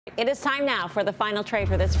It is time now for the final trade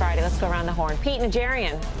for this Friday. Let's go around the horn. Pete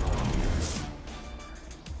Najarian.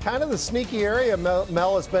 Kind of the sneaky area,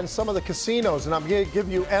 Mel, has been some of the casinos, and I'm going to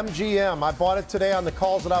give you MGM. I bought it today on the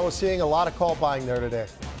calls that I was seeing. A lot of call buying there today.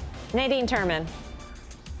 Nadine Turman.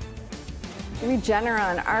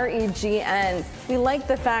 Regeneron, REGN. We like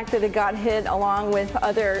the fact that it got hit along with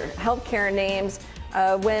other healthcare names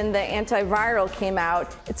when the antiviral came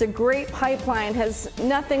out. It's a great pipeline, has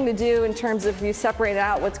nothing to do in terms of you separate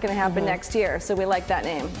out what's going to happen next year. So we like that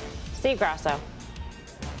name. Steve Grasso.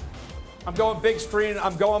 I'm going big screen.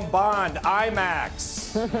 I'm going Bond,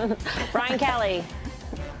 IMAX. Brian Kelly.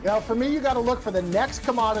 You know, for me, you got to look for the next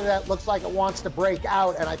commodity that looks like it wants to break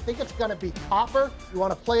out, and I think it's going to be copper. You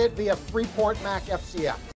want to play it via Freeport Mac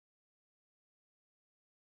FCX.